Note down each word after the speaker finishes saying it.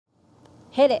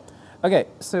Hit it. Okay,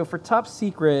 so for top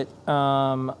secret,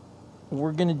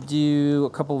 we're gonna do a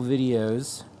couple of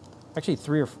videos. Actually,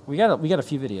 we got a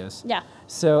few videos. Yeah.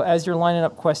 So as you're lining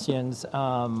up questions,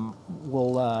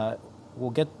 we'll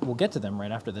get to them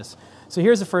right after this. So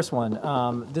here's the first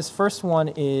one. This first one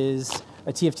is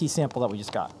a TFT sample that we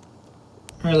just got.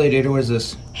 All right, Lady, what is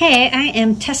this? Hey, I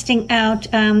am testing out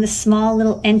this small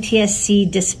little NTSC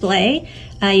display.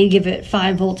 You give it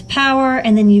 5 volt power,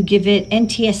 and then you give it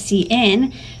NTSC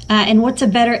in. And what's a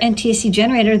better NTSC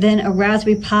generator than a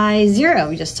Raspberry Pi Zero?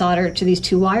 We just solder it to these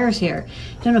 2 wires here.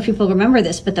 I don't know if people remember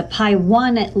this, but the Pi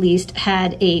 1 at least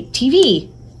had a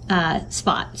TV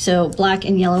spot. So black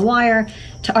and yellow wire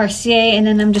to RCA, and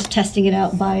then I'm just testing it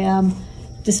out by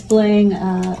displaying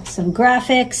some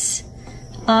graphics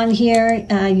on here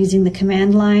using the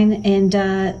command line, and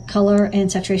color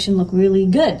and saturation look really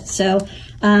good. So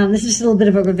this is just a little bit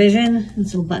of a revision.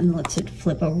 This little button lets it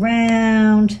flip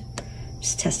around.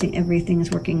 Just testing everything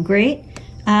is working great.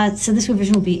 So this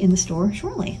revision will be in the store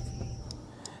shortly.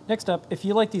 Next up, if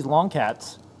you like these long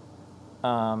cats,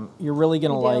 you're really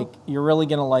gonna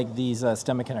like these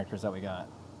stemma connectors that we got.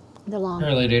 They're long. All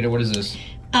right, Lady, what is this?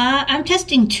 I'm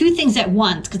testing 2 things at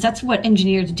once because that's what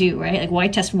engineers do, right? Like, why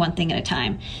test one thing at a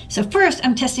time? So first,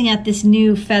 I'm testing out this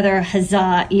new Feather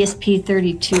Huzzah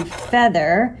ESP32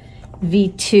 Feather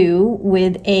V2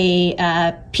 with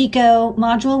a Pico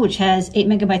module, which has 8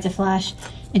 megabytes of flash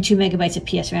and 2 megabytes of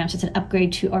PS RAM. So it's an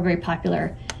upgrade to our very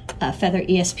popular Feather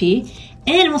ESP.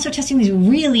 And I'm also testing these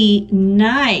really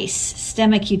nice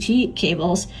Stemma QT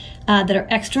cables that are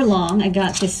extra long. I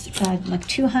got this like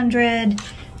 200,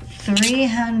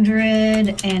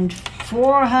 300, and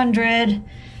 400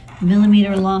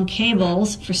 millimeter long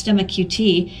cables for Stemma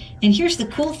QT. And here's the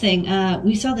cool thing.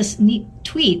 We saw this neat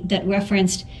tweet that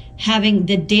referenced having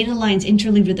the data lines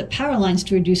interleaved with the power lines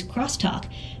to reduce crosstalk.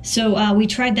 So we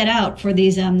tried that out for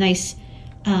these nice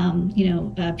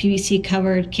PVC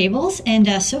covered cables, and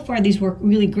so far these work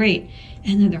really great,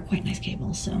 and they're quite nice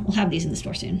cables, so we'll have these in the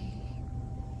store soon.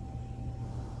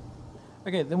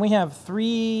 Okay, then we have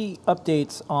 3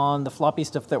 updates on the floppy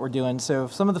stuff that we're doing. So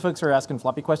if some of the folks are asking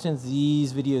floppy questions,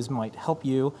 these videos might help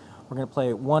you. We're going to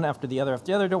play one after the other.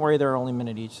 Don't worry, they're only a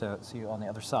minute each, so see you on the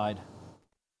other side.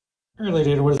 All right,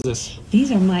 Lady, what is this?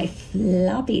 These are my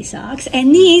floppy socks,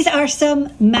 and these are some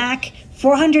Mac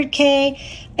 400K,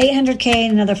 800K,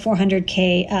 and another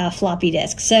 400K floppy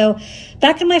disks. So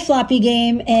back in my floppy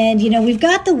game, and we've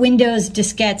got the Windows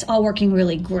diskettes all working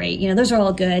really great. Those are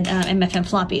all good MFM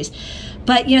floppies.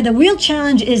 But the real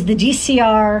challenge is the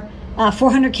GCR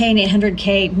 400K and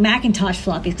 800K Macintosh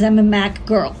floppies, because I'm a Mac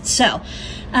girl. So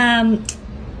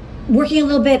working a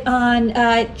little bit on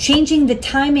changing the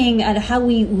timing at how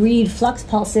we read flux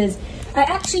pulses. I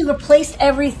actually replaced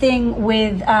everything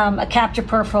with a capture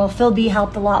peripheral. Phil B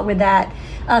helped a lot with that.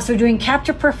 So we're doing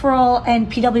capture peripheral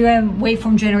and PWM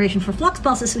waveform generation for flux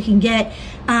pulses, so we can get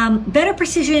better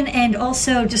precision and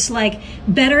also just like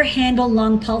better handle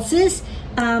long pulses.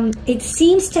 It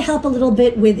seems to help a little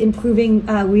bit with improving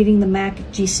reading the Mac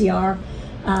GCR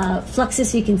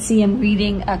fluxes. So you can see I'm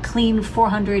reading a clean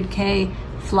 400K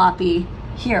floppy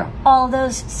here. All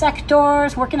those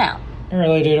sectors working out. All right,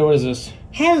 Lady, what is this?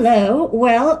 Hello.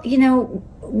 Well,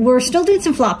 we're still doing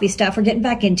some floppy stuff. We're getting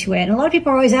back into it. And a lot of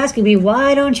people are always asking me,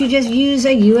 why don't you just use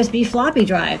a USB floppy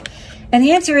drive? And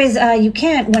the answer is you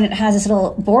can't when it has this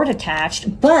little board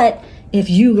attached. But if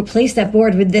you replace that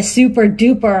board with this super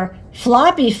duper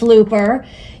floppy flooper,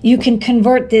 you can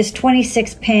convert this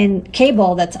 26-pin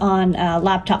cable that's on a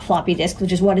laptop floppy disk,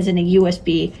 which is what is in a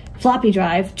USB floppy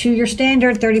drive, to your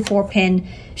standard 34-pin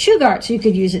shoe guard. So you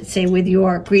could use it, say, with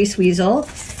your Grease Weasel.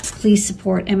 Please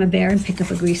support Emma Bear and pick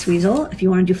up a Grease Weasel if you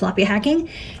want to do floppy hacking.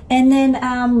 And then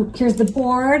here's the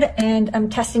board, and I'm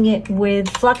testing it with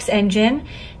Flux Engine,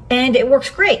 and it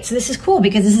works great. So this is cool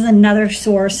because this is another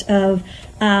source of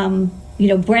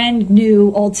brand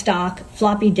new old stock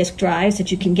floppy disk drives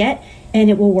that you can get,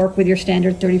 and it will work with your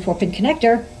standard 34-pin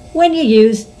connector when you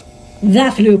use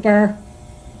the flooper.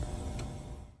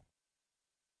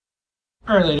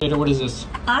 All right, Lady, what is this?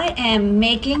 I am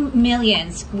making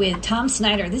millions with Tom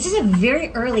Snyder. This is a very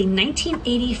early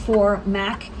 1984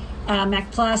 Mac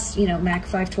Plus, Mac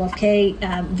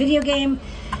 512K video game.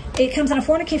 It comes on a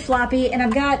 400K floppy, and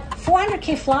I've got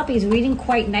 400K floppies reading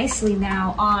quite nicely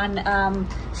now on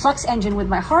Flux Engine with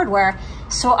my hardware.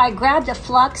 So I grabbed a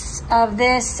flux of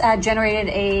this,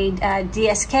 generated a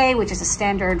DSK, which is a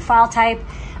standard file type,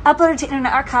 uploaded to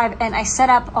Internet Archive, and I set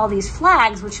up all these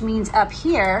flags, which means up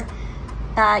here,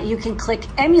 you can click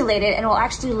emulate it, and it will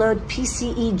actually load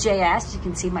PCE.js. You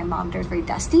can see my monitor is very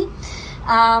dusty.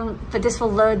 But this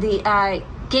will load the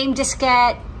game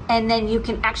diskette, and then you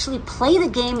can actually play the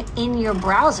game in your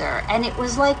browser. And it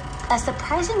was like a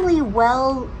surprisingly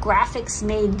well graphics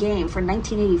made game for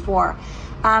 1984.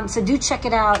 So do check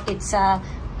it out. It's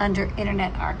under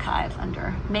Internet Archive,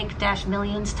 under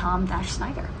Make-Millions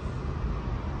Tom-Snyder.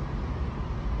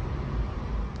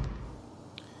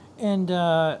 And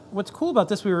what's cool about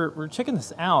this, we're checking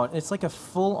this out. It's like a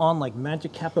full-on like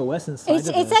Magic Cap OS inside of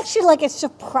this. It's actually like a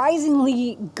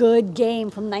surprisingly good game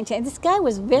from 19. This guy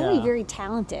was very, Yeah. very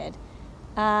talented.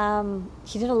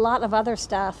 He did a lot of other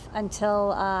stuff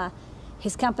until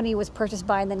his company was purchased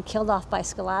by and then killed off by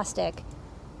Scholastic.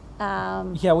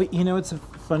 Yeah, you know, it's a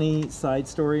funny side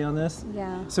story on this.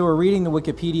 Yeah. So we're reading the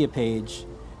Wikipedia page,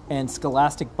 and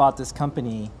Scholastic bought this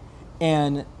company,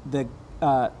 and the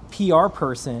PR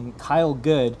person, Kyle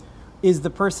Good, is the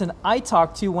person I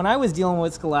talked to when I was dealing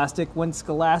with Scholastic, when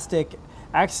Scholastic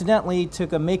accidentally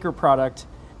took a Maker product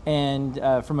and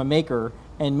from a maker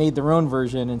and made their own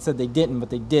version and said they didn't, but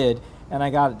they did. And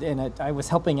I was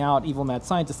helping out Evil Mad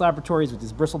Scientist Laboratories with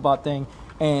this Bristlebot thing,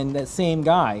 and that same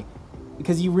guy,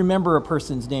 because you remember a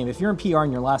person's name. If you're in PR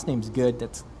and your last name's Good,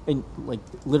 that's like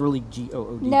literally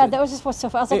G-O-O-D. No, that was just what's so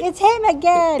fun. I was like, it's him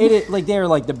again. Like they're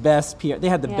like the best PR. They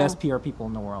had the Yeah. best PR people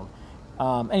in the world.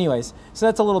 Anyways, so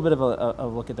that's a little bit of a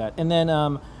look at that. And then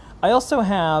I also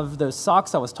have those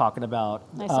socks I was talking about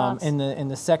Nice socks. in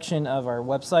the section of our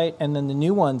website, and then the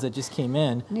new ones that just came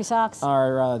in New socks.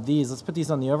 are these. Let's put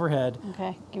these on the overhead.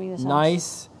 Okay, give me the socks.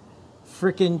 Nice,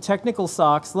 freaking technical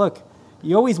socks. Look,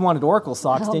 you always wanted Oracle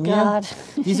socks, Oh, didn't God.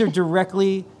 you? These are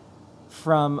directly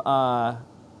from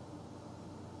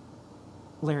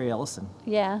Larry Ellison.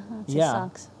 Yeah, that's his Yeah.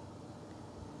 socks.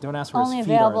 Don't ask where Only his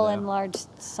feet available are, in though. large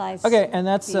size. Okay, and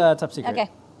that's feet. top secret. Okay.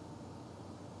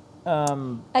 I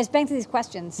was banging through these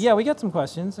questions. Yeah, we got some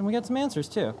questions and we got some answers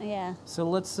too. Yeah. So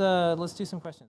let's do some questions.